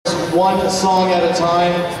one song at a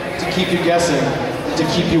time to keep you guessing, to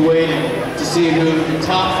keep you waiting, to see who the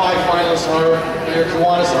top 5 finalists are for your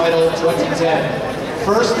Kiwanis Idol 2010.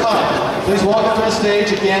 First up, please welcome to the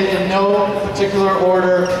stage, again in no particular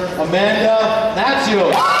order, Amanda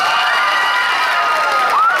Nantsios.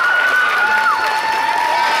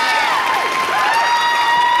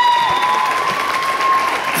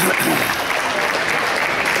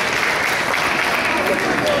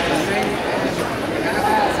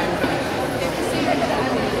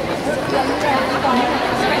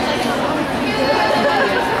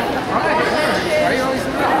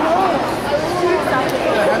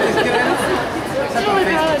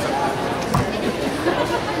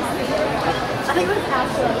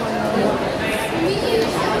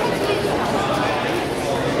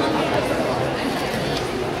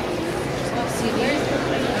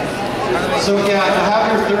 So yeah,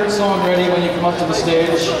 have your third song ready when you come up to the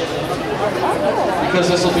stage, because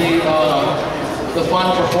this will be the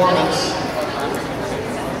final performance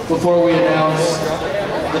before we announce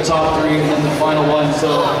the top 3 and then the final one.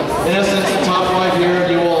 So in essence, the top 5 here,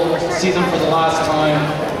 you will see them for the last time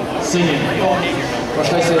singing. Or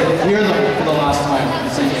should I say, hear them for the last time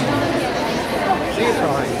singing.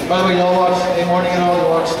 By the way, y'all watch A Morning and all, you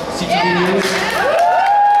watch CTV News?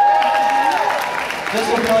 This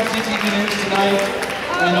will be on CTV News tonight,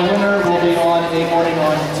 and the winner will be on A Morning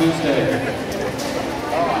on Tuesday.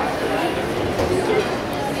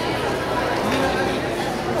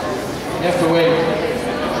 You have to wait.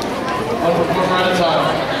 One performer at a time.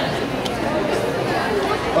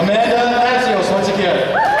 Amanda Nantsios, once again.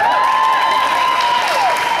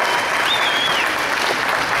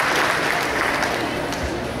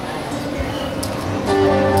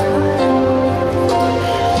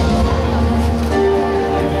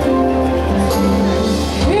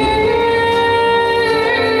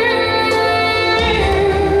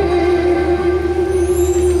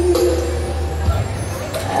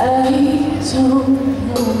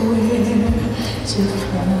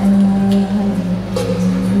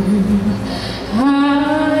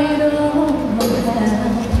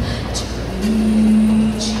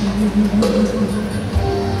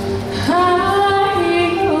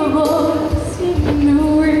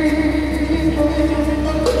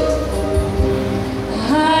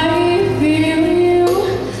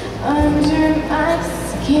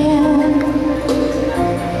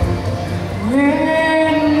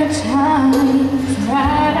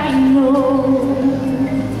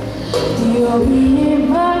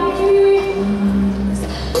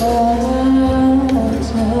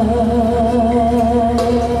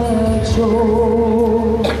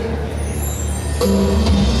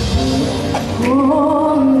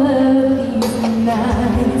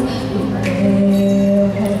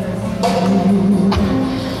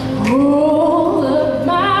 All of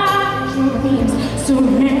my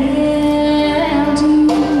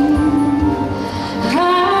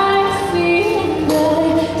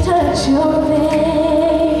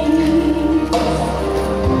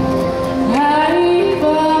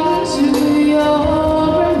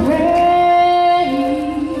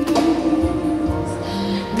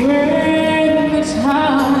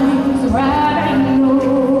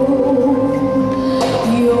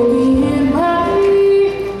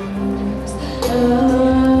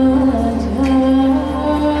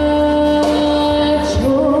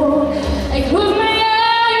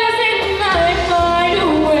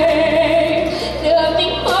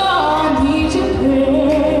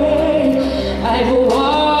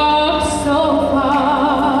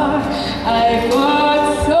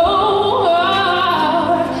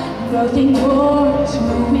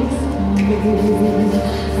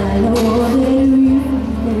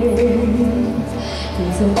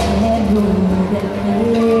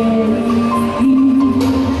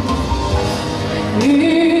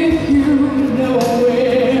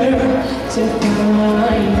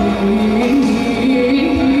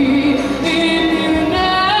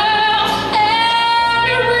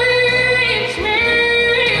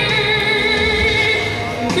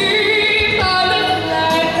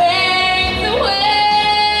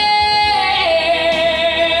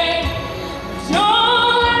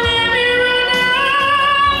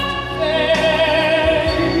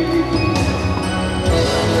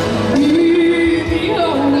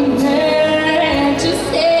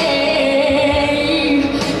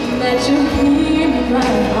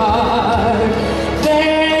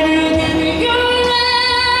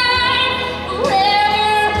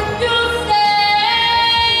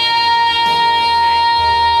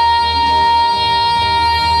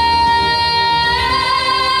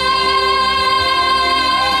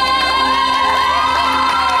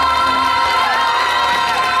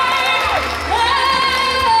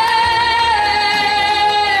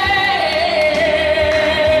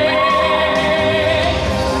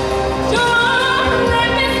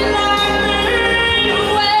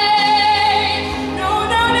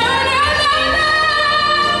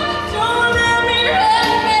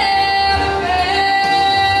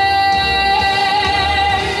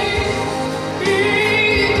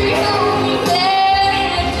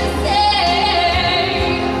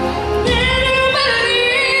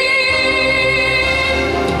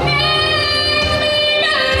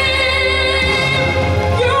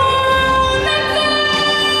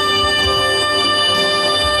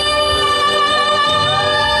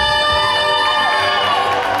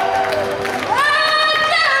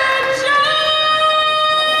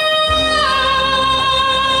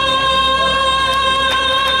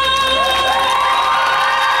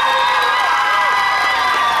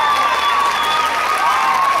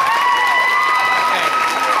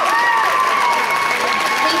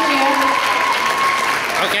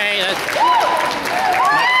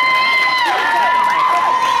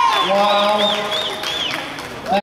lot